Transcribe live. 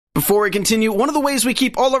Before we continue, one of the ways we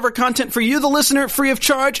keep all of our content for you, the listener, free of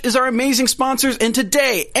charge is our amazing sponsors, and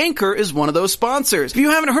today, Anchor is one of those sponsors. If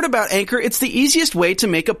you haven't heard about Anchor, it's the easiest way to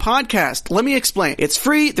make a podcast. Let me explain. It's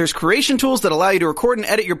free, there's creation tools that allow you to record and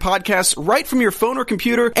edit your podcasts right from your phone or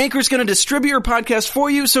computer. Anchor's going to distribute your podcast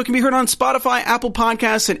for you so it can be heard on Spotify, Apple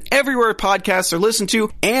Podcasts, and everywhere podcasts are listened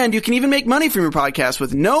to, and you can even make money from your podcast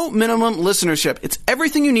with no minimum listenership. It's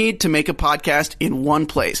everything you need to make a podcast in one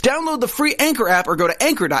place. Download the free Anchor app or go to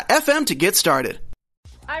anchor.fm to get started.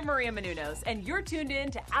 I'm Maria Menounos, and you're tuned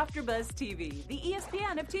in to AfterBuzz TV, the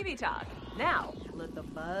ESPN of TV talk. Now, let the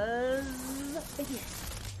buzz begin.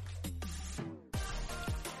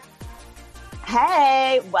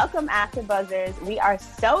 Hey, welcome AfterBuzzers. We are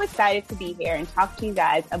so excited to be here and talk to you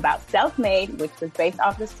guys about Self-Made, which was based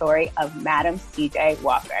off the story of Madam C.J.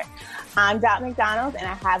 Walker. I'm Dot McDonald, and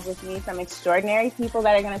I have with me some extraordinary people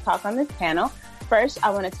that are going to talk on this panel. First, I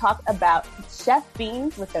want to talk about Chef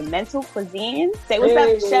Beans with the Mental Cuisine. Say what's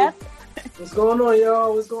up, Chef. What's going on,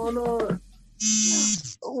 y'all? What's going on?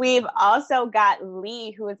 We've also got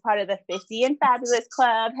Lee, who is part of the 50 and Fabulous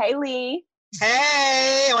Club. Hey, Lee.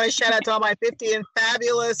 Hey, I want to shout out to all my 50 and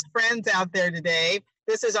Fabulous friends out there today.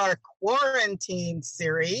 This is our quarantine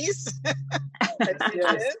series.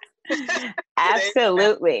 Yes.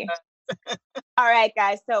 Absolutely. All right,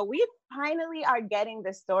 guys. So we finally are getting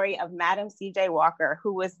the story of Madam C.J. Walker,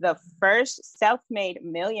 who was the first self-made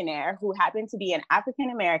millionaire who happened to be an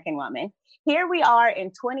African-American woman. Here we are in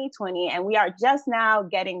 2020, and we are just now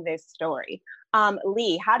getting this story.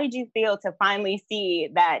 Lee, how did you feel to finally see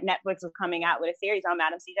that Netflix was coming out with a series on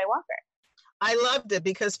Madam C.J. Walker? I loved it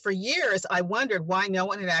because for years I wondered why no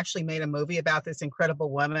one had actually made a movie about this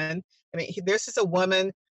incredible woman. I mean, this is a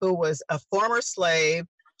woman who was a former slave.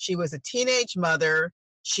 She was a teenage mother.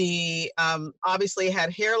 She obviously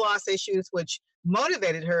had hair loss issues, which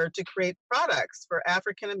motivated her to create products for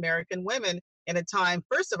African-American women in a time,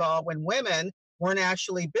 first of all, when women weren't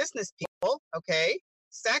actually business people, okay?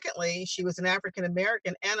 Secondly, she was an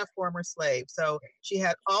African-American and a former slave. So she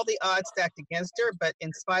had all the odds stacked against her, but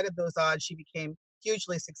in spite of those odds, she became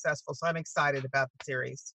hugely successful. So I'm excited about the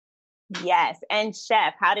series. Yes. And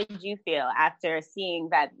Chef, how did you feel after seeing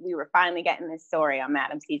that we were finally getting this story on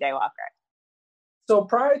Madam C.J. Walker? So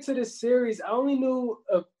prior to this series, I only knew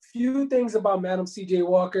a few things about Madam C.J.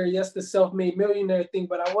 Walker. Yes, the self-made millionaire thing,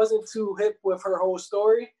 but I wasn't too hip with her whole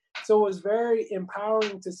story. So it was very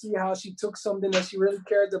empowering to see how she took something that she really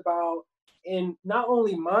cared about and not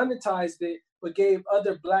only monetized it, but gave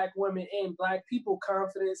other Black women and Black people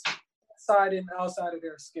confidence inside and outside of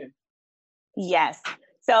their skin. Yes.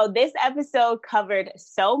 So this episode covered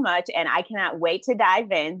so much, and I cannot wait to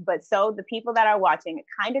dive in. But so the people that are watching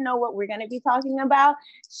kind of know what we're going to be talking about.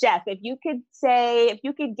 Chef, if you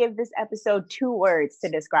could give this episode 2 words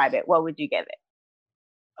to describe it, what would you give it?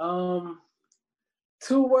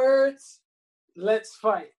 2 words, let's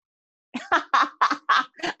fight.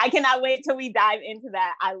 I cannot wait till we dive into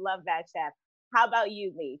that. I love that, Chef. How about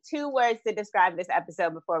you, Lee? 2 words to describe this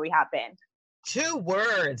episode before we hop in. 2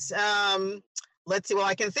 words. Let's see. Well,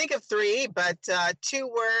 I can think of 3, but 2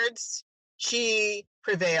 words. She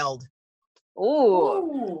prevailed.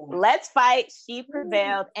 Ooh. Let's fight. She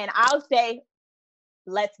prevailed. And I'll say,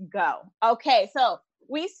 let's go. Okay. So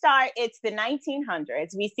we start, it's the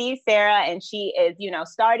 1900s. We see Sarah and she is,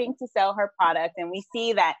 starting to sell her product. And we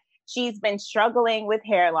see that she's been struggling with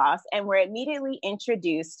hair loss. And we're immediately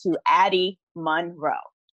introduced to Addie Monroe.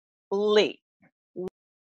 Lee, what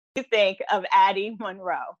do you think of Addie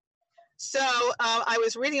Monroe? So I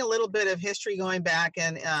was reading a little bit of history going back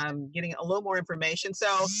and getting a little more information. So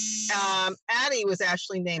Addie was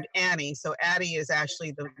actually named Annie. So Addie is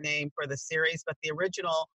actually the name for the series, but the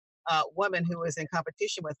original woman who was in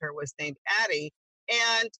competition with her was named Addie.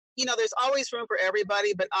 And, there's always room for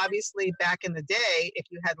everybody. But obviously back in the day, if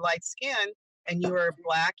you had light skin and you were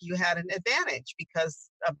Black, you had an advantage because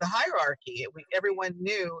of the hierarchy. Everyone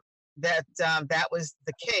knew that that was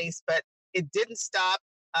the case, but it didn't stop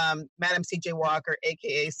Madam C.J. Walker,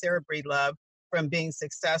 aka Sarah Breedlove, from being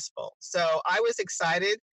successful. So I was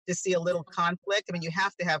excited to see a little conflict. I mean, you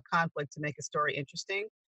have to have conflict to make a story interesting.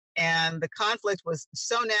 And the conflict was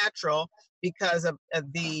so natural because of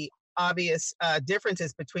the obvious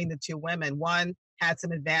differences between the 2 women. One had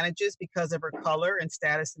some advantages because of her color and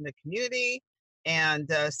status in the community. And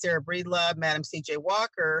Sarah Breedlove, Madam C.J.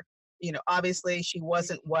 Walker, obviously she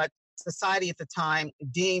wasn't what society at the time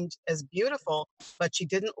deemed as beautiful, but she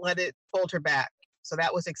didn't let it hold her back. So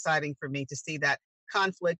that was exciting for me to see that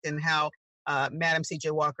conflict and how Madam C.J.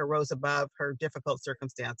 Walker rose above her difficult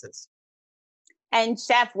circumstances. And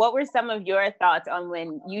Chef, what were some of your thoughts on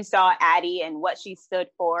when you saw Addie and what she stood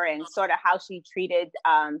for and sort of how she treated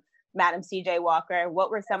Madam C.J. Walker?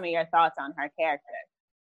 What were some of your thoughts on her character?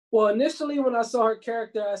 Well, initially when I saw her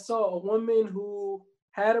character, I saw a woman who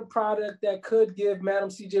had a product that could give Madam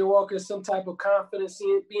C.J. Walker some type of confidence,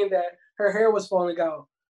 being that her hair was falling out.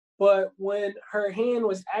 But when her hand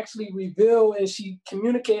was actually revealed and she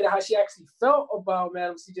communicated how she actually felt about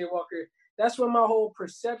Madam C.J. Walker, that's when my whole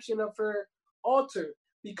perception of her altered,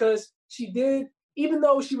 because she did, even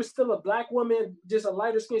though she was still a Black woman, just a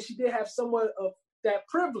lighter skin, she did have somewhat of that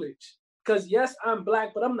privilege. Because yes, I'm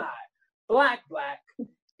Black, but I'm not Black.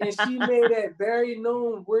 And she made it very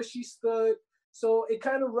known where she stood. So it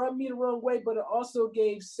kind of rubbed me the wrong way, but it also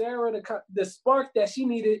gave Sarah the spark that she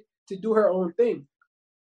needed to do her own thing.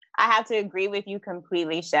 I have to agree with you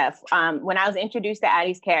completely, Chef. When I was introduced to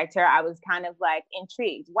Addie's character, I was kind of like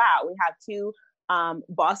intrigued. Wow, we have two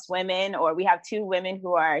boss women, or we have two women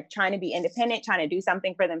who are trying to be independent, trying to do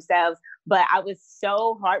something for themselves. But I was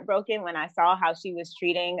so heartbroken when I saw how she was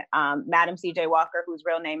treating Madam C.J. Walker, whose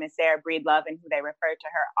real name is Sarah Breedlove, and who they refer to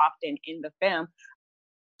her often in the film.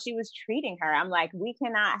 She was treating her. I'm like, we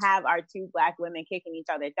cannot have our two Black women kicking each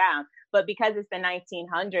other down. But because it's the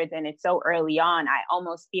 1900s and it's so early on, I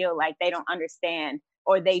almost feel like they don't understand,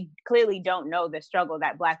 or they clearly don't know the struggle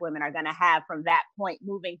that Black women are going to have from that point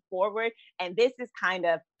moving forward. And this is kind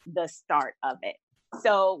of the start of it.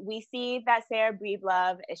 So we see that Sarah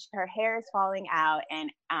Breedlove, her hair is falling out, and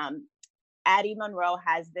Addie Monroe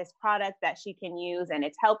has this product that she can use and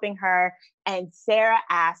it's helping her. And Sarah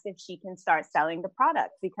asks if she can start selling the product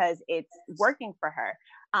because it's working for her.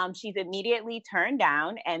 She's immediately turned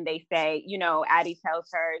down, and they say, Addie tells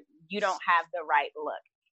her, you don't have the right look.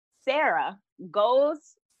 Sarah goes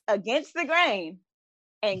against the grain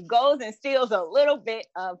and goes and steals a little bit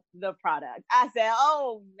of the product. I said,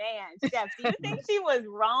 oh man, Chef, do you think she was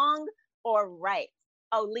wrong or right?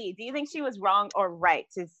 Oh, Lee, do you think she was wrong or right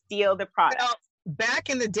to steal the product? Well, back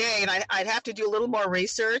in the day, and I'd have to do a little more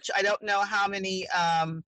research. I don't know how many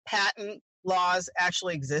patent laws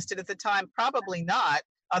actually existed at the time. Probably not.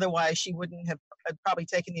 Otherwise, she wouldn't have probably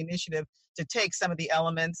taken the initiative to take some of the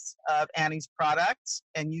elements of Annie's products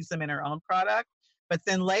and use them in her own product. But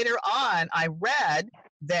then later on, I read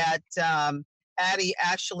that Addie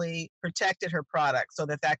actually protected her product so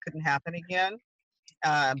that couldn't happen again.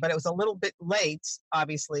 But it was a little bit late,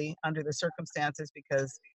 obviously, under the circumstances,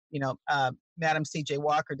 because, Madam C.J.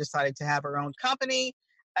 Walker decided to have her own company.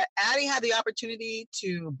 Addie had the opportunity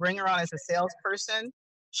to bring her on as a salesperson.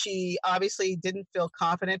 She obviously didn't feel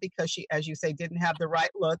confident because she, as you say, didn't have the right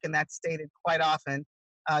look, and that's stated quite often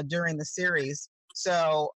during the series.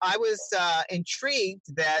 So I was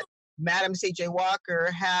intrigued that Madam C.J.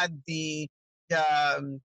 Walker had the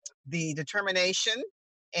determination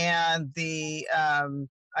and the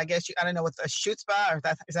I don't know what the chutzpah, or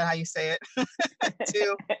is that how you say it,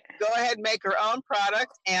 to go ahead and make her own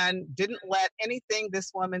product, and didn't let anything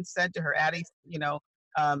this woman said to her, Addie,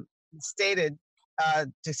 stated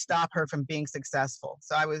to stop her from being successful.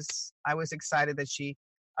 So I was excited that she,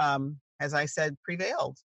 as I said,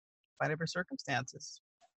 prevailed in spite of her circumstances.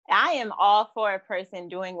 I am all for a person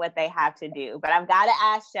doing what they have to do, but I've got to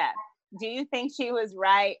ask Chef, do you think she was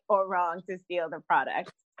right or wrong to steal the product?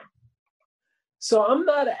 So I'm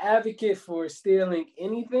not an advocate for stealing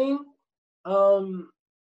anything, but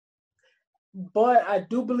I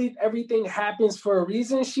do believe everything happens for a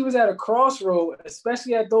reason. She was at a crossroad,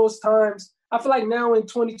 especially at those times. I feel like now in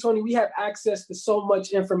 2020, we have access to so much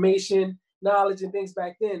information, knowledge, and things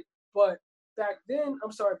back then. But back then,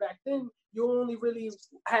 you only really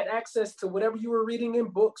had access to whatever you were reading in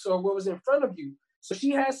books or what was in front of you. So she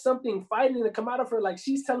has something fighting to come out of her. Like,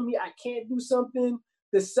 she's telling me I can't do something.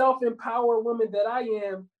 The self-empowered woman that I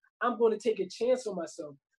am, I'm going to take a chance on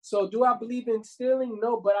myself. So do I believe in stealing?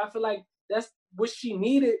 No, but I feel like that's what she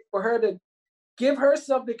needed for her to give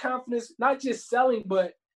herself the confidence, not just selling,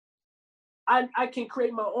 but I can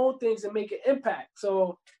create my own things and make an impact.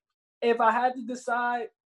 So if I had to decide,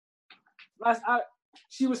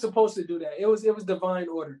 she was supposed to do that. It was divine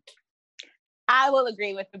order. I will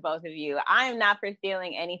agree with the both of you. I am not for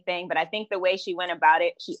stealing anything, but I think the way she went about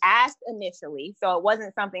it, she asked initially. So it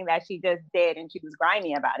wasn't something that she just did and she was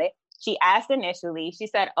grimy about it. She asked initially. She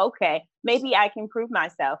said, okay, maybe I can prove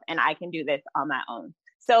myself and I can do this on my own.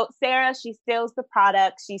 So Sarah, she steals the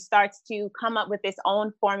product. She starts to come up with this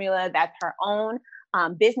own formula that's her own.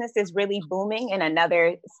 Business is really booming in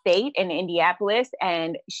another state, in Indianapolis,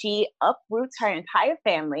 and she uproots her entire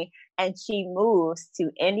family and she moves to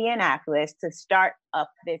Indianapolis to start up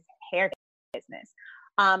this hair business.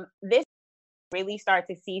 This really start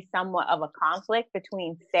to see somewhat of a conflict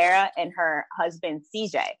between Sarah and her husband,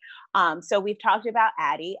 CJ. So we've talked about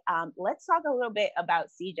Addie. Let's talk a little bit about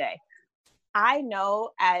CJ. I know,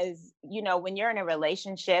 as you know, when you're in a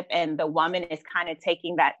relationship and the woman is kind of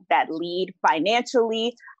taking that lead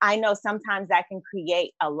financially, I know sometimes that can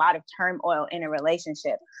create a lot of turmoil in a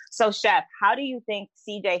relationship. So, Chef, how do you think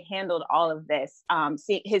CJ handled all of this?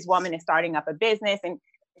 His woman is starting up a business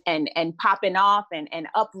and popping off and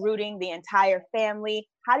uprooting the entire family.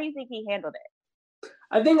 How do you think he handled it?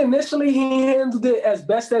 I think initially he handled it as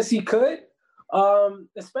best as he could,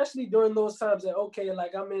 especially during those times that, okay,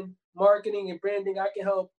 like I'm in marketing and branding, I can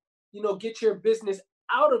help, get your business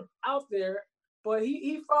out there. But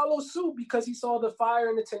he followed suit because he saw the fire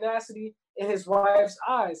and the tenacity in his wife's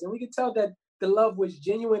eyes. And we could tell that the love was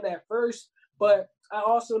genuine at first, but I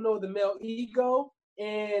also know the male ego.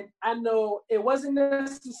 And I know it wasn't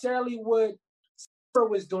necessarily what Sarah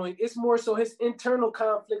was doing. It's more so his internal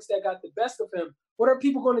conflicts that got the best of him. What are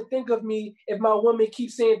people going to think of me if my woman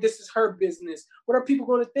keeps saying this is her business? What are people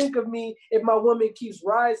going to think of me if my woman keeps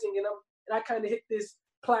rising and I kind of hit this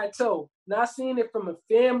plateau? Not seeing it from a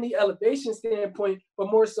family elevation standpoint,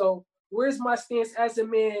 but more so, where's my stance as a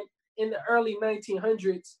man in the early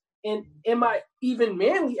 1900s? And am I even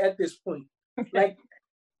manly at this point? Like,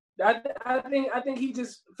 I think he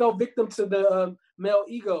just fell victim to the male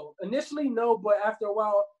ego. Initially, no, but after a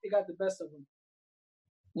while, it got the best of him.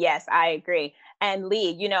 Yes, I agree. And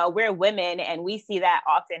Lee, we're women and we see that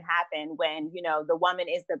often happen when, the woman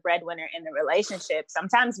is the breadwinner in the relationship.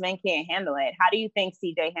 Sometimes men can't handle it. How do you think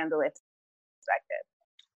CJ handled it?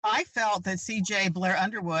 I felt that CJ Blair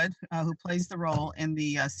Underwood, who plays the role in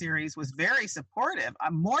the series, was very supportive.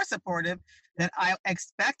 More supportive than I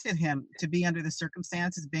expected him to be under the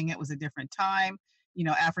circumstances, being it was a different time.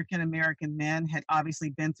 African-American men had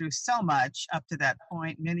obviously been through so much up to that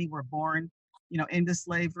point. Many were born into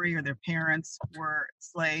slavery, or their parents were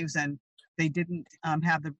slaves, and they didn't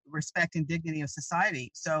have the respect and dignity of society.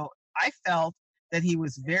 So I felt that he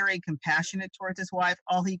was very compassionate towards his wife.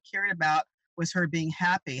 All he cared about was her being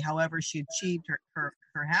happy, however she achieved her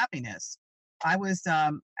happiness. I was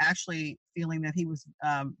actually feeling that he was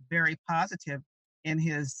very positive in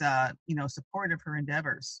his, support of her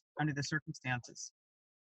endeavors under the circumstances.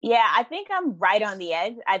 Yeah, I think I'm right on the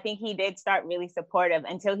edge. I think he did start really supportive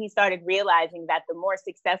until he started realizing that the more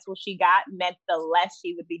successful she got meant the less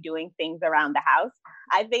she would be doing things around the house.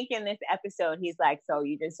 I think in this episode, he's like, so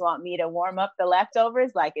you just want me to warm up the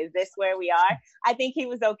leftovers? Like, is this where we are? I think he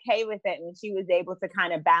was okay with it when she was able to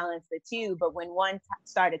kind of balance the two. But when one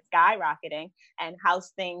started skyrocketing and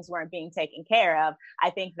house things weren't being taken care of, I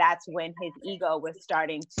think that's when his ego was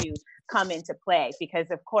starting to come into play, because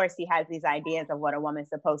of course he has these ideas of what a woman's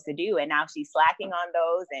supposed to do, and now she's slacking on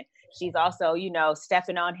those, and she's also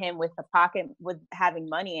stepping on him with having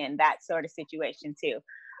money and that sort of situation too.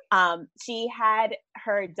 She had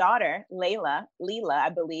her daughter Leela, I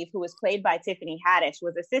believe, who was played by Tiffany Haddish,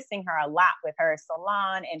 was assisting her a lot with her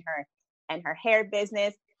salon and her hair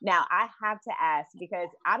business. Now I have to ask, because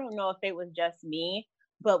I don't know if it was just me,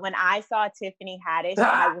 but when I saw Tiffany Haddish,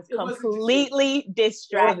 I was completely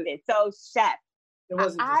distracted. So, Chef,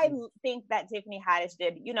 I think that Tiffany Haddish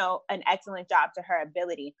did, an excellent job to her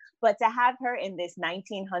ability. But to have her in this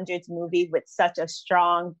 1900s movie with such a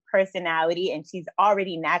strong personality, and she's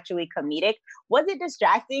already naturally comedic, was it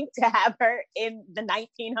distracting to have her in the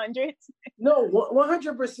 1900s? No,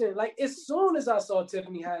 100%. Like, as soon as I saw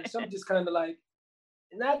Tiffany Haddish, I'm just kind of like,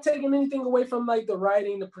 not taking anything away from like the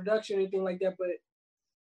writing, the production, anything like that, but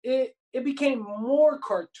it became more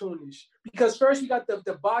cartoonish, because first you got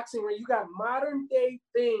the boxing where you got modern day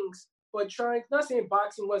things, but not saying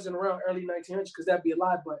boxing wasn't around early 1900s, because that'd be a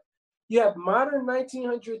lie, but you have modern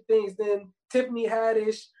 1900 things. Then Tiffany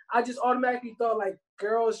Haddish, I just automatically thought like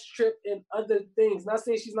Girls Trip and other things. Not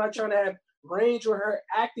saying she's not trying to have range with her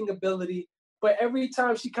acting ability, but every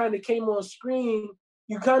time she kind of came on screen,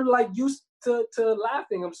 you kind of like used to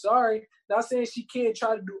laughing. I'm sorry. Not saying she can't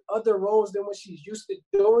try to do other roles than what she's used to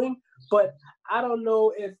doing, but I don't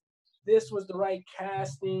know if this was the right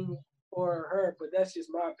casting for her, but that's just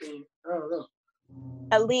my opinion. I don't know.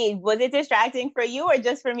 Ali, was it distracting for you or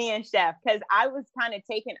just for me and Chef? Because I was kind of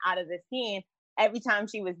taken out of the scene every time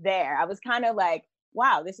she was there. I was kind of like,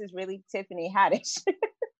 wow, this is really Tiffany Haddish.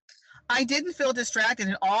 I didn't feel distracted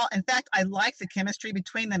at all. In fact, I like the chemistry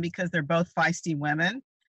between them because they're both feisty women.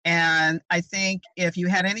 And I think if you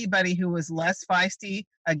had anybody who was less feisty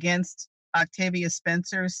against Octavia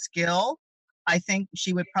Spencer's skill, I think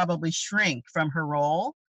she would probably shrink from her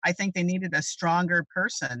role. I think they needed a stronger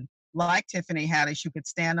person like Tiffany Haddish who could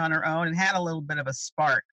stand on her own and had a little bit of a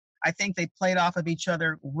spark. I think they played off of each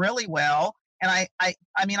other really well. And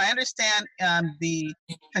I mean, I understand the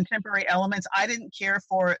contemporary elements. I didn't care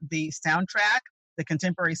for the soundtrack, the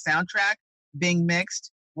contemporary soundtrack being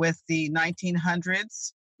mixed with the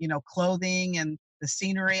 1900s, clothing and the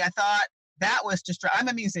scenery. I thought that was just, I'm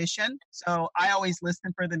a musician, so I always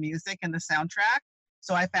listen for the music and the soundtrack.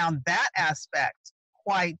 So I found that aspect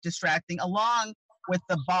quite distracting, along with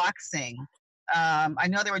the boxing. I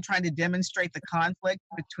know they were trying to demonstrate the conflict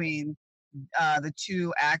between the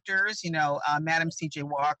two actors, Madam C.J.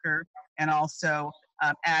 Walker and also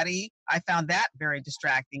Addie. I found that very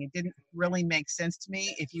distracting. It didn't really make sense to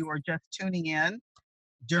me. If you were just tuning in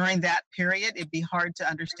during that period, it'd be hard to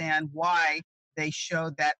understand why they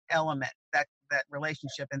showed that element, that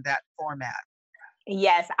relationship in that format.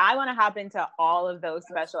 Yes, I want to hop into all of those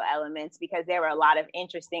special elements because there were a lot of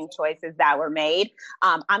interesting choices that were made.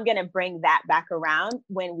 I'm going to bring that back around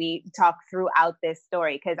when we talk throughout this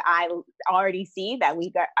story, because I already see that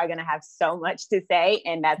we are going to have so much to say,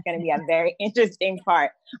 and that's going to be a very interesting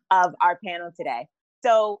part of our panel today.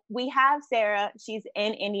 So we have Sarah. She's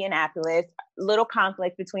in Indianapolis. Little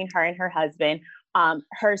conflict between her and her husband.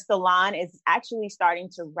 Her salon is actually starting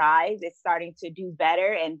to rise. It's starting to do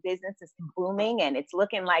better, and business is booming, and it's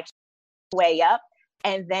looking like way up.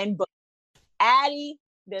 And then Addie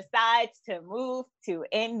decides to move to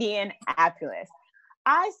Indianapolis.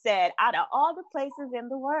 I said, out of all the places in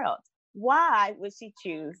the world, why would she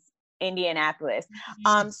choose Indianapolis?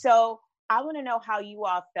 So I want to know how you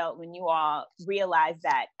all felt when you all realized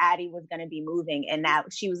that Addie was going to be moving and that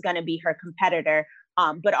she was going to be her competitor,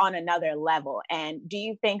 but on another level. And do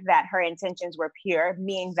you think that her intentions were pure,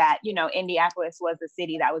 meaning that, Indianapolis was a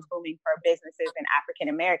city that was booming for businesses and African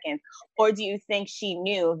Americans? Or do you think she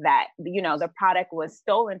knew that, the product was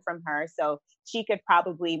stolen from her, so she could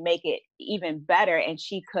probably make it even better and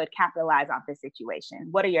she could capitalize off the situation?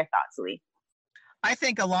 What are your thoughts, Lee? I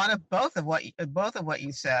think a lot of both of what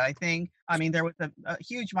you said. There was a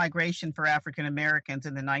huge migration for African Americans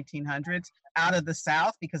in the 1900s out of the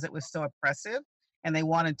South because it was so oppressive, and they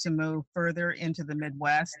wanted to move further into the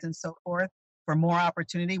Midwest and so forth for more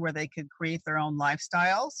opportunity where they could create their own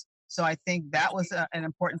lifestyles. So I think that was an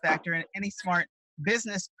important factor. And any smart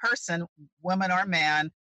business person, woman or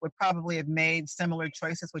man, would probably have made similar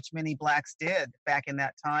choices, which many Blacks did back in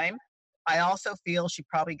that time. I also feel she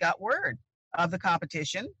probably got word of the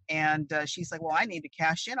competition, and she's like, well, I need to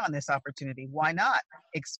cash in on this opportunity. Why not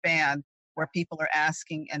expand where people are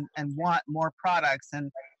asking and want more products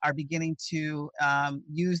and are beginning to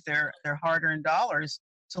use their hard-earned dollars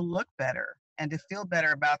to look better and to feel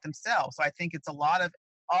better about themselves. So I think it's a lot of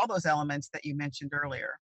all those elements that you mentioned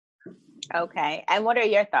earlier. Okay. And what are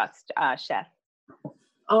your thoughts, Chef?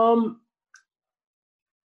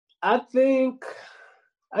 I think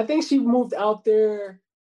she moved out there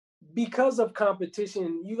because of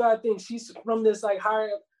competition. You gotta think she's from this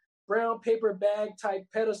higher brown paper bag type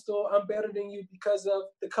pedestal. I'm better than you because of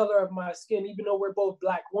the color of my skin, even though we're both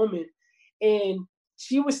Black women. And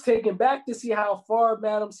she was taken back to see how far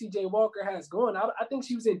Madam C.J. Walker has gone. I think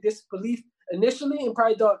she was in disbelief initially and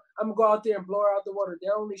probably thought, I'm gonna go out there and blow her out the water.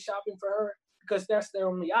 They're only shopping for her because that's their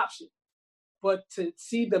only option. But to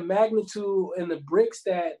see the magnitude and the bricks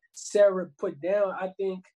that Sarah put down, I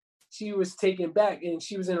think she was taken back and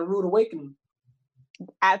she was in a rude awakening.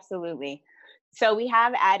 Absolutely. So we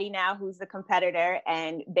have Addie now, who's the competitor,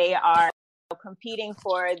 and they are competing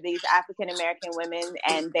for these African-American women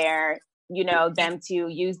and them to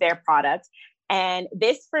use their products. And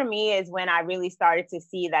this, for me, is when I really started to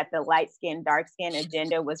see that the light skin, dark skin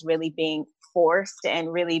agenda was really being forced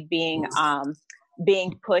and really being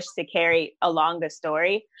pushed to carry along the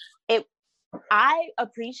story. I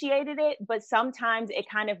appreciated it, but sometimes it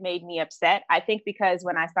kind of made me upset. I think because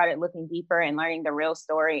when I started looking deeper and learning the real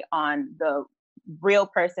story on the real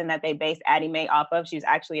person that they based Addie Mae off of, she was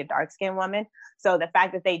actually a dark-skinned woman. So the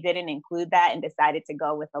fact that they didn't include that and decided to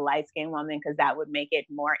go with a light-skinned woman because that would make it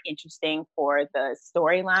more interesting for the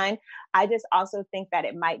storyline, I just also think that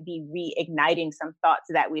it might be reigniting some thoughts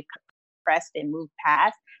that we've pressed and moved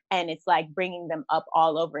past, and it's like bringing them up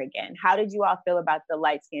all over again. How did you all feel about the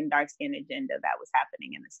light skin, dark skin agenda that was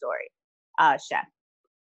happening in the story? Chef.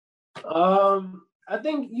 I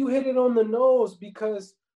think you hit it on the nose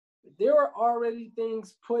because there are already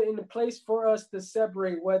things put into place for us to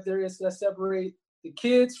separate, whether it's to separate the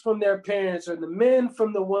kids from their parents or the men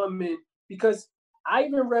from the women. Because I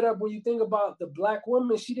even read up, when you think about the Black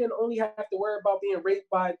woman, she didn't only have to worry about being raped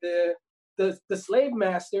by the slave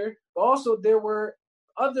master, but also there were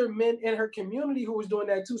other men in her community who was doing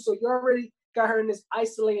that too. So you already got her in this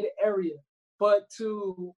isolated area. But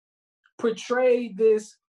to portray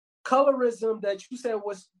this colorism that you said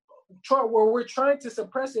was we're trying to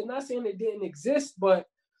suppress it. Not saying it didn't exist, but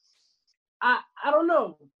I don't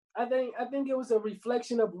know. I think it was a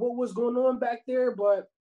reflection of what was going on back there, but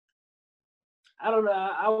I don't know.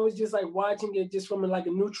 I was just like watching it just from like a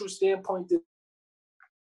neutral standpoint,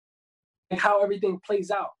 like how everything plays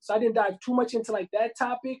out. So I didn't dive too much into like that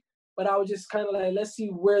topic, but I was just kind of like, let's see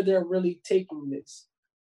where they're really taking this.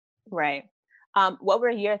 Right. What were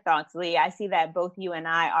your thoughts, Lee? I see that both you and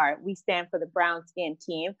we stand for the brown skin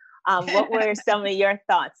team. What were some of your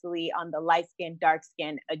thoughts, Lee, on the light skin, dark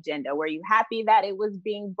skin agenda? Were you happy that it was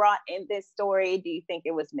being brought in this story? Do you think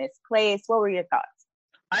it was misplaced? What were your thoughts?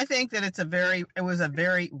 I think that it was a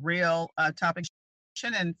very real topic.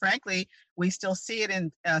 And frankly, we still see it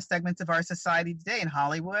in segments of our society today in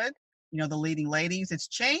Hollywood. The leading ladies, it's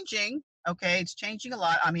changing. Okay. It's changing a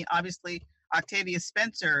lot. I mean, obviously Octavia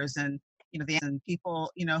Spencer's and, and people,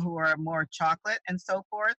 who are more chocolate and so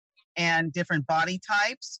forth, and different body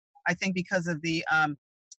types. I think because of the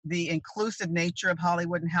inclusive nature of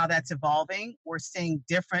Hollywood and how that's evolving, we're seeing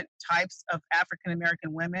different types of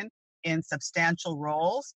African-American women in substantial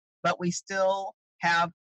roles, but we still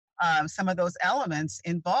have some of those elements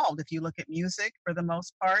involved. If you look at music, for the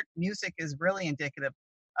most part, music is really indicative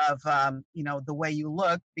of, the way you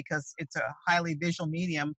look, because it's a highly visual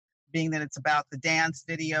medium, being that it's about the dance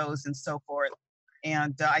videos and so forth.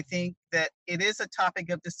 And I think that it is a topic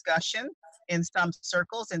of discussion in some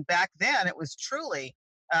circles. And back then it was truly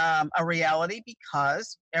a reality,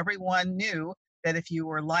 because everyone knew that if you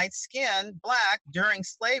were light-skinned, Black, during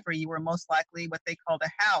slavery, you were most likely what they called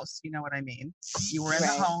a house. You know what I mean? You were in the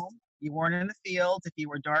home. You weren't in the fields. If you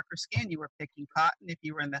were darker skinned, you were picking cotton. If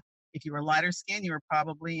you were lighter skinned, you were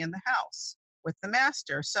probably in the house with the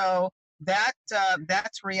master. So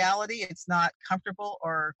that's reality. It's not comfortable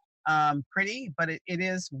or pretty, but it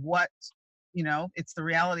is what, it's the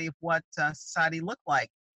reality of what society looked like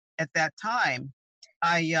at that time.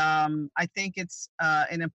 I think it's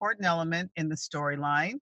an important element in the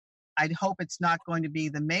storyline. I'd hope it's not going to be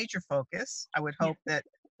the major focus. I would hope that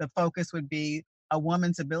the focus would be a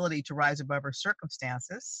woman's ability to rise above her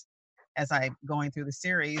circumstances as I'm going through the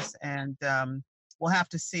series. And we'll have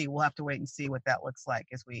to see. We'll have to wait and see what that looks like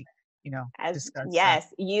as we, discuss. Yes,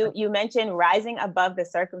 you mentioned rising above the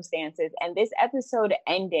circumstances, and this episode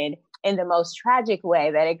ended in the most tragic way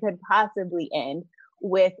that it could possibly end,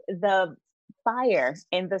 with the fire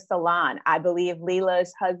in the salon. I believe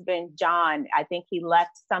Leela's husband, John, I think he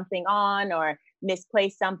left something on or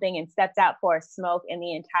misplaced something and stepped out for a smoke, and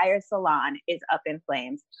the entire salon is up in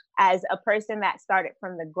flames. As a person that started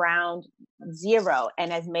from the ground zero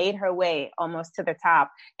and has made her way almost to the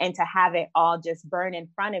top, and to have it all just burn in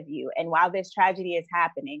front of you. And while this tragedy is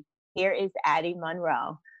happening, here is Addie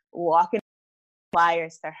Monroe walking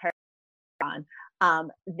flyers to her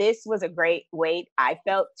on. This was a great way, I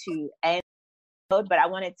felt, to end, but I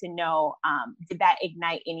wanted to know, did that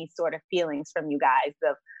ignite any sort of feelings from you guys?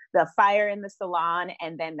 The fire in the salon,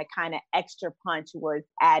 and then the kind of extra punch was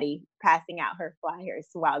Addie passing out her flyers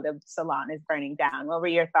while the salon is burning down. What were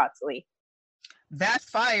your thoughts, Lee? That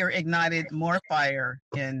fire ignited more fire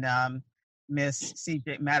in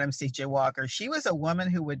Madam C.J. Walker. She was a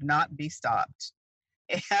woman who would not be stopped.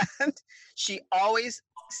 And she always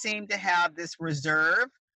seemed to have this reserve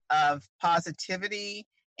of positivity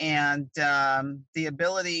and the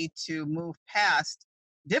ability to move past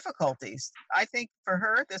difficulties. I think for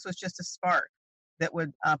her, this was just a spark that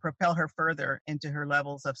would propel her further into her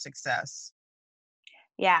levels of success.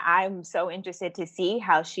 Yeah, I'm so interested to see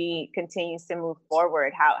how she continues to move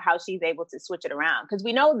forward, how she's able to switch it around. Because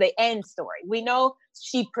we know the end story. We know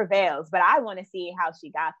she prevails, but I want to see how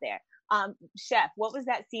she got there. Chef, what was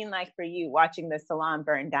that scene like for you, watching the salon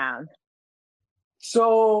burn down?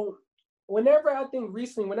 So whenever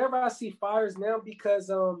I see fires now,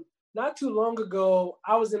 because not too long ago,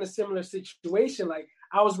 I was in a similar situation. Like,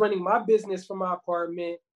 I was running my business from my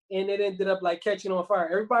apartment, and it ended up like catching on fire.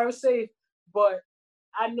 Everybody was safe, but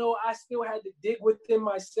I know I still had to dig within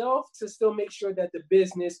myself to still make sure that the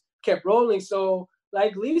business kept rolling. So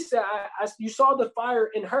like Lisa, you saw the fire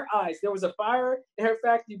in her eyes. There was a fire in her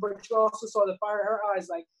factory, but you also saw the fire in her eyes.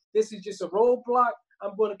 Like, this is just a roadblock.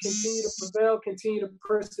 I'm going to continue to prevail, continue to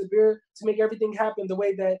persevere to make everything happen the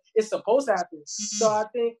way that it's supposed to happen. So I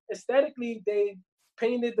think aesthetically, they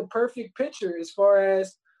painted the perfect picture as far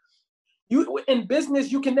as in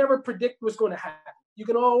business, you can never predict what's going to happen. You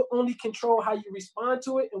can only control how you respond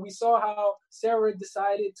to it. And we saw how Sarah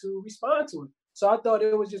decided to respond to it. So I thought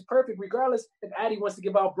it was just perfect, regardless if Addie wants to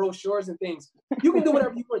give out brochures and things. You can do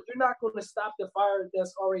whatever you want. You're not going to stop the fire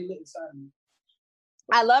that's already lit inside of you.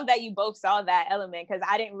 I love that you both saw that element because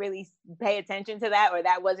I didn't really pay attention to that, or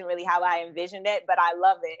that wasn't really how I envisioned it, but I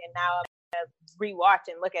love it. And now I'm going to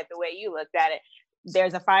rewatch and look at the way you looked at it.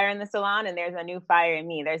 There's a fire in the salon and there's a new fire in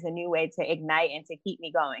me. There's a new way to ignite and to keep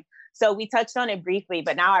me going. So we touched on it briefly,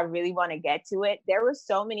 but now I really want to get to it. There were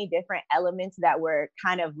so many different elements that were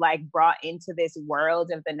kind of like brought into this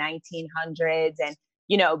world of the 1900s and,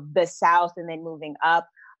 you know, the South and then moving up.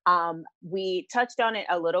 We touched on it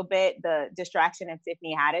a little bit, the distraction of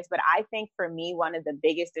Tiffany Haddish, but I think for me, one of the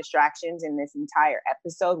biggest distractions in this entire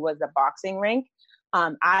episode was the boxing ring.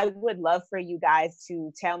 I would love for you guys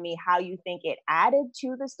to tell me how you think it added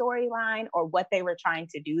to the storyline or what they were trying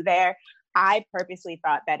to do there. I purposely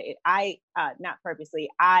thought that I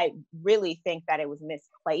really think that it was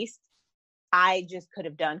misplaced. I just could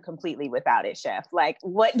have done completely without it, Chef. Like,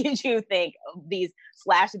 what did you think of these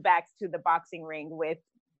flashbacks to the boxing ring with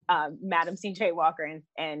Madam CJ Walker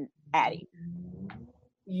and Addie?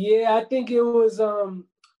 Yeah, I think it was.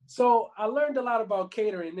 So I learned a lot about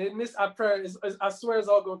catering, and this I swear it's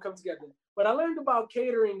all gonna come together. What I learned about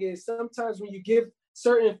catering is sometimes when you give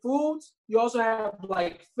certain foods, you also have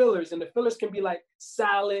like fillers, and the fillers can be like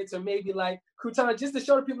salads or maybe like croutons, just to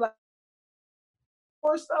show the people like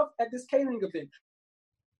more stuff at this catering event.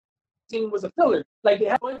 Was a filler. Like they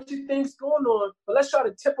had a bunch of things going on, but let's try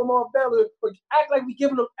to tip them off better or act like we're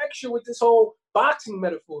giving them extra with this whole boxing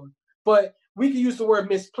metaphor. But we could use the word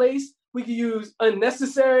misplaced. We could use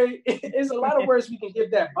unnecessary. There's a lot of words we can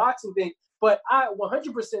give that boxing thing, but I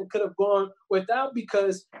 100% could have gone without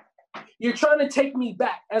because you're trying to take me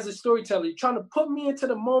back as a storyteller. You're trying to put me into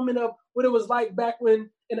the moment of what it was like back when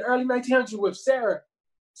in the early 1900s with Sarah.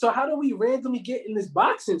 So how do we randomly get in this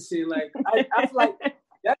boxing scene? Like I feel like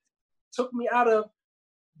that took me out of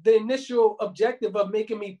the initial objective of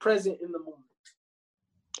making me present in the moment.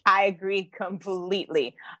 I agree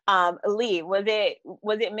completely. Lee, was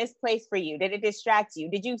it misplaced for you? Did it distract you?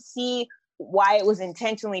 Did you see why it was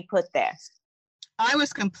intentionally put there? I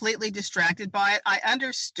was completely distracted by it. I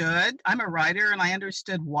understood. I'm a writer, and I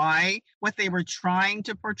understood what they were trying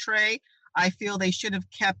to portray. I feel they should have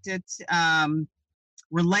kept it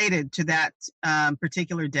related to that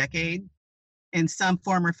particular decade in some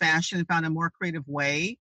form or fashion and found a more creative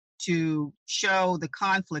way to show the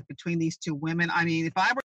conflict between these two women. I mean, if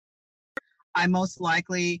I most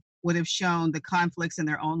likely would have shown the conflicts in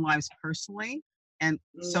their own lives personally, and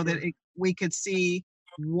so that we could see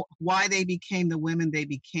why they became the women they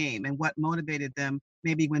became and what motivated them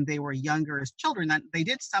maybe when they were younger as children. And they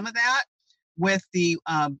did some of that with the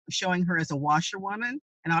showing her as a washerwoman,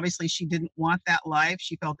 and obviously she didn't want that life.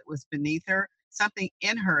 She felt it was beneath her. Something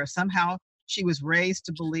in her, somehow she was raised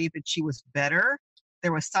to believe that she was better.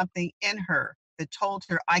 There was something in her that told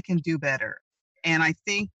her, I can do better. And I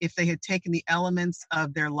think if they had taken the elements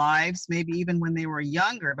of their lives, maybe even when they were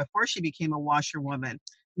younger, before she became a washerwoman.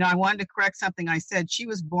 Now, I wanted to correct something I said. She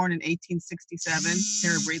was born in 1867,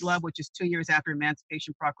 Sarah Breedlove, which is 2 years after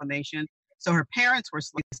Emancipation Proclamation. So her parents were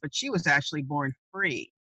slaves, but she was actually born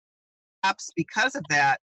free. Perhaps because of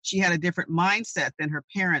that, she had a different mindset than her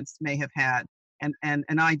parents may have had, and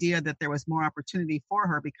an idea that there was more opportunity for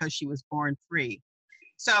her because she was born free.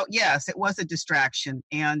 So yes, it was a distraction,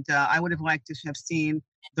 and I would have liked to have seen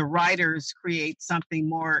the writers create something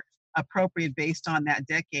more appropriate based on that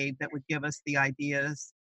decade that would give us the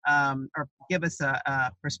ideas or give us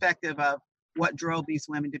a perspective of what drove these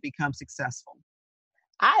women to become successful.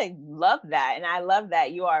 I love that. And I love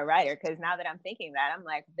that you are a writer, because now that I'm thinking that, I'm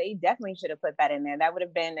like, they definitely should have put that in there. That would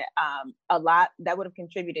have been a lot. That would have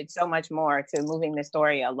contributed so much more to moving the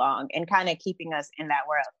story along and kind of keeping us in that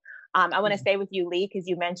world. I want to stay with you, Lee, because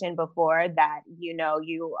you mentioned before that, you know,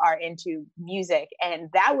 you are into music. And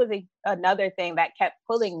that was another thing that kept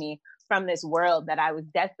pulling me from this world that I was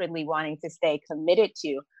desperately wanting to stay committed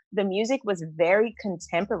to. The music was very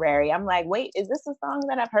contemporary. I'm like, wait, is this a song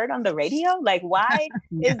that I've heard on the radio? Like, why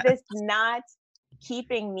is this not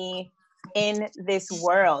keeping me in this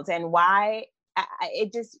world? And why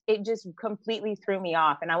it just completely threw me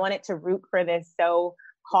off. And I wanted to root for this so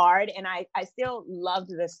hard. And I still loved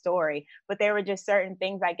the story, but there were just certain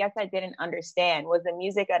things I guess I didn't understand. Was the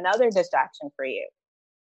music another distraction for you?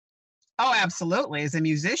 Oh, absolutely. As a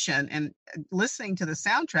musician and listening to the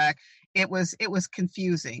soundtrack, it was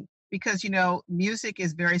confusing because, you know, music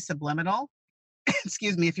is very subliminal.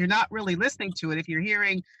 Excuse me. If you're not really listening to it, if you're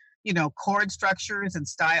hearing, you know, chord structures and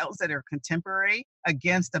styles that are contemporary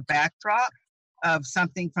against a backdrop of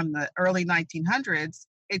something from the early 1900s,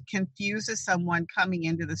 it confuses someone coming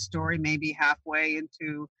into the story, maybe halfway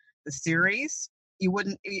into the series. It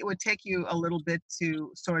would take you a little bit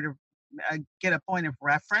to sort of get a point of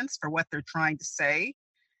reference for what they're trying to say.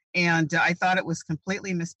 And I thought it was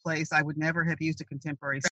completely misplaced. I would never have used a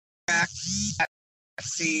contemporary track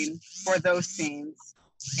scene for those scenes,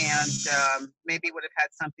 and maybe would have had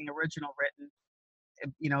something original written,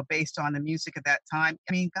 based on the music of that time.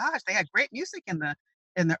 I mean, gosh, they had great music in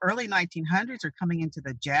the early 1900s or coming into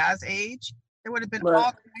the jazz age. There would have been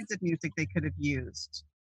all kinds of music they could have used.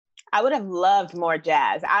 I would have loved more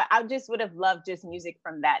jazz. I just would have loved just music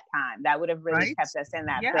from that time. That would have really kept us in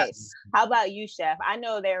that place. How about you, Chef? I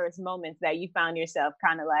know there was moments that you found yourself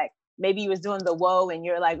kind of like, maybe you was doing the whoa and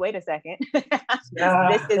you're like, wait a second.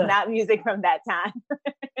 This is not music from that time.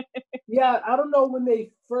 Yeah, I don't know when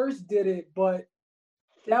they first did it, but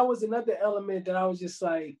that was another element that I was just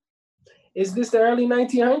like, is this the early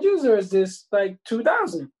 1900s or is this like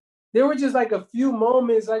 2000? There were just like a few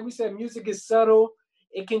moments, like we said, music is subtle.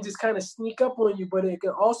 It can just kind of sneak up on you, but it can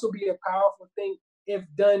also be a powerful thing if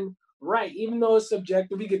done right. Even though it's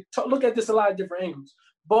subjective, we could look at this a lot of different angles.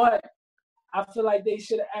 But I feel like they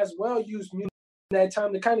should as well use music in that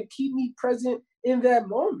time to kind of keep me present in that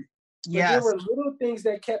moment. Yes. There were little things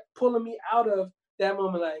that kept pulling me out of that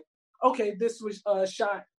moment, like, okay, this was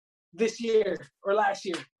shot this year or last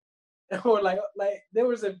year. Or like there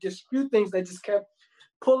was just few things that just kept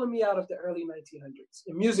pulling me out of the early 1900s.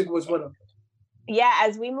 And music was one of them. Yeah,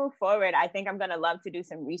 as we move forward, I think I'm going to love to do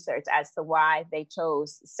some research as to why they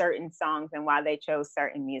chose certain songs and why they chose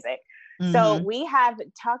certain music. Mm-hmm. So we have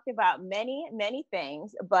talked about many, many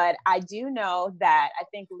things, but I do know that I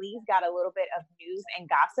think Lee's got a little bit of news and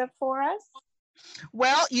gossip for us.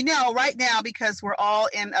 Well, right now, because we're all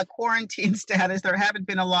in a quarantine status, there haven't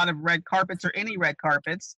been a lot of red carpets or any red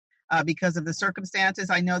carpets because of the circumstances.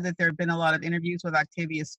 I know that there have been a lot of interviews with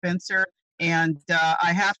Octavia Spencer. And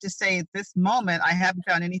I have to say at this moment, I haven't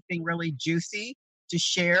found anything really juicy to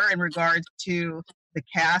share in regards to the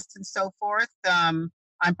cast and so forth. I'm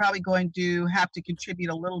probably going to have to contribute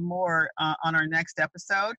a little more on our next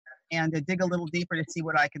episode and dig a little deeper to see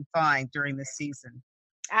what I can find during this season.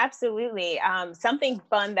 Absolutely. Something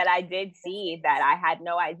fun that I did see that I had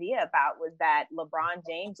no idea about was that LeBron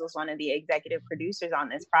James was one of the executive producers on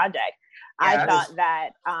this project. Yes. I thought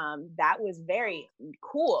that that was very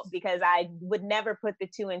cool because I would never put the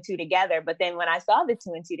 2 and 2 together. But then when I saw the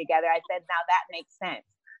 2 and 2 together, I said, now that makes sense.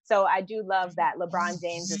 So I do love that LeBron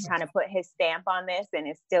James has kind of put his stamp on this and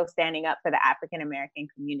is still standing up for the African-American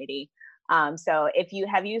community. So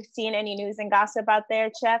have you seen any news and gossip out there,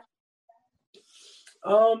 Chef?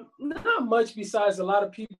 Not much besides a lot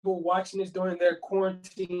of people watching this during their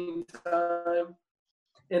quarantine time.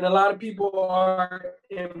 And a lot of people are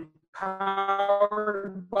empowered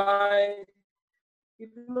by,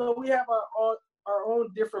 even though we have our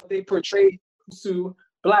own different, they portray to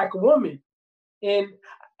Black women. And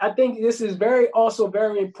I think this is also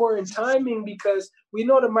very important timing because we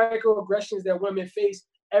know the microaggressions that women face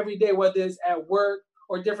every day, whether it's at work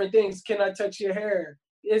or different things. Can I touch your hair?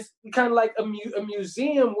 It's kind of like a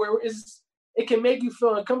museum where it can make you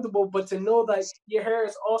feel uncomfortable, but to know that your hair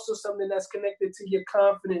is also something that's connected to your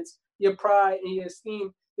confidence, your pride, and your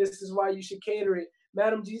esteem. This is why you should cater it.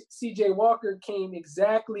 Madam C.J. Walker came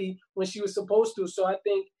exactly when she was supposed to, so I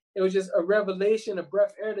think it was just a revelation, a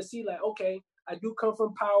breath of air to see, like, okay, I do come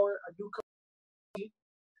from power, I do come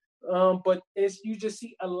but you just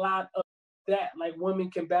see a lot of that, like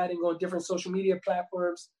women combating on different social media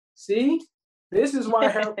platforms. See? This is why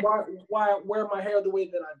I wear my hair the way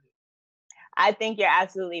that I do. I think you're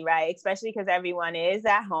absolutely right, especially because everyone is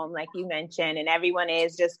at home, like you mentioned, and everyone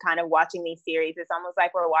is just kind of watching these series. It's almost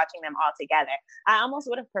like we're watching them all together. I almost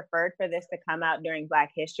would have preferred for this to come out during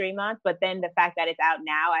Black History Month, but then the fact that it's out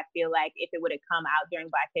now, I feel like if it would have come out during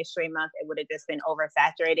Black History Month, it would have just been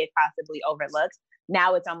oversaturated, possibly overlooked.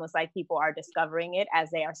 Now it's almost like people are discovering it as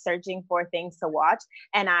they are searching for things to watch.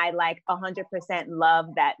 And I 100% love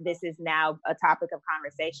that this is now a topic of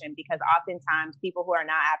conversation because oftentimes people who are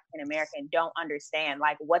not African-American don't understand,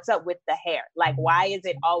 what's up with the hair? Why is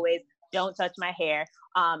it always, don't touch my hair?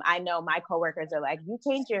 I know my coworkers are like, you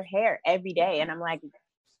change your hair every day. And I'm like,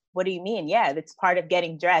 what do you mean? Yeah, it's part of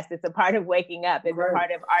getting dressed. It's a part of waking up. It's a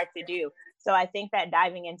part of art to do. So I think that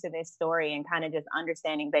diving into this story and kind of just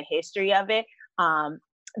understanding the history of it,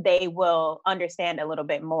 they will understand a little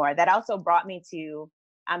bit more. That also brought me to,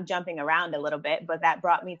 I'm jumping around a little bit, but that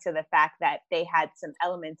brought me to the fact that they had some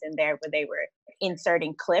elements in there where they were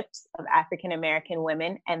inserting clips of African-American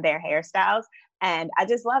women and their hairstyles. And I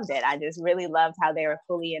just loved it. I just really loved how they were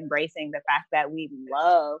fully embracing the fact that we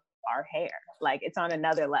love our hair. It's on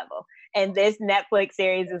another level. And this Netflix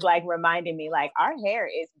series is reminding me our hair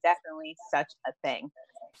is definitely such a thing.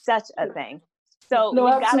 So no,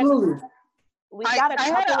 absolutely.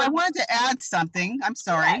 I wanted to add something. I'm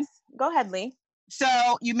sorry. Yes. Go ahead, Lee. So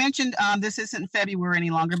you mentioned this isn't February any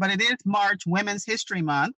longer, but it is March, Women's History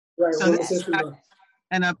Month. Right, so Women's this History Month.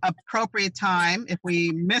 An appropriate time, if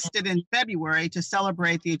we missed it in February, to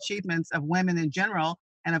celebrate the achievements of women in general,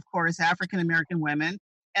 and of course, African-American women.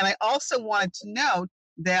 And I also wanted to note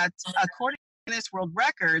that according to Guinness World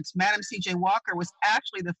Records, Madam C.J. Walker was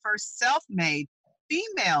actually the first self-made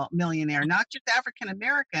female millionaire, not just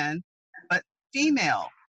African-American, but female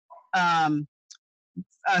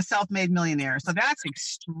self-made millionaire. So that's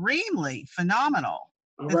extremely phenomenal.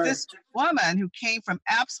 That Right. this woman who came from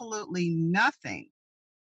absolutely nothing,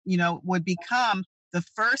 would become the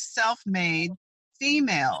first self-made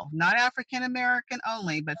female, not African-American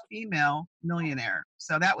only, but female millionaire.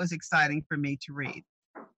 So that was exciting for me to read.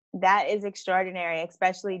 That is extraordinary,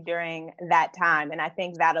 especially during that time. And I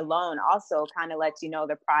think that alone also kind of lets you know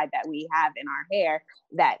the pride that we have in our hair,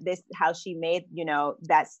 that this, how she made,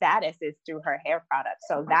 that status is through her hair products.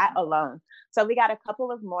 So that alone. So we got a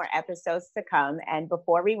couple of more episodes to come. And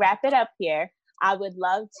before we wrap it up here, I would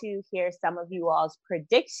love to hear some of you all's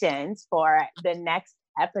predictions for the next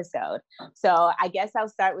episode. So I guess I'll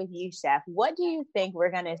start with you, Chef. What do you think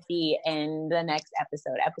we're going to see in the next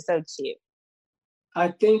episode 2? I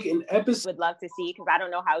think an episode. Would love to see, because I don't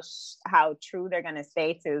know how true they're going to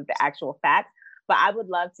stay to the actual facts, but I would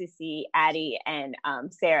love to see Addie and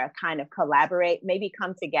Sarah kind of collaborate, maybe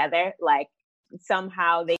come together, like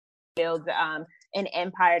somehow they build an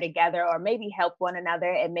empire together, or maybe help one another.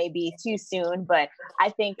 It may be too soon, but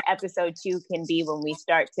I think episode 2 can be when we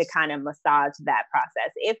start to kind of massage that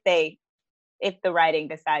process, if the writing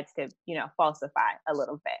decides to, falsify a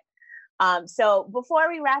little bit. So before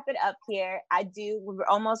we wrap it up here, we're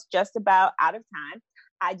almost just about out of time.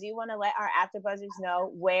 I do want to let our AfterBuzzers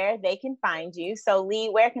know where they can find you. So Lee,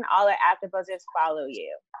 where can all our AfterBuzzers follow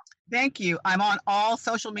you? Thank you. I'm on all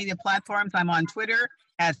social media platforms. I'm on Twitter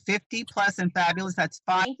at 50 Plus and Fabulous. That's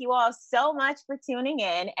 5. Thank you all so much for tuning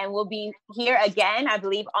in. And we'll be here again, I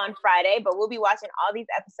believe, on Friday, but we'll be watching all these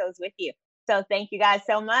episodes with you. So thank you guys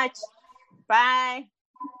so much. Bye.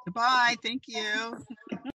 Goodbye. Thank you.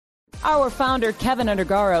 Our founder, Kevin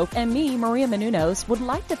Undergaro, and me, Maria Menounos, would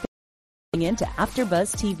like to thank you into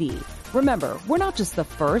AfterBuzz TV. Remember, we're not just the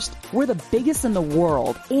first, we're the biggest in the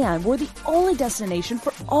world, and we're the only destination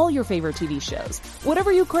for all your favorite TV shows.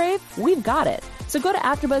 Whatever you crave, we've got it. So go to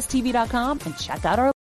AfterBuzzTV.com and check out our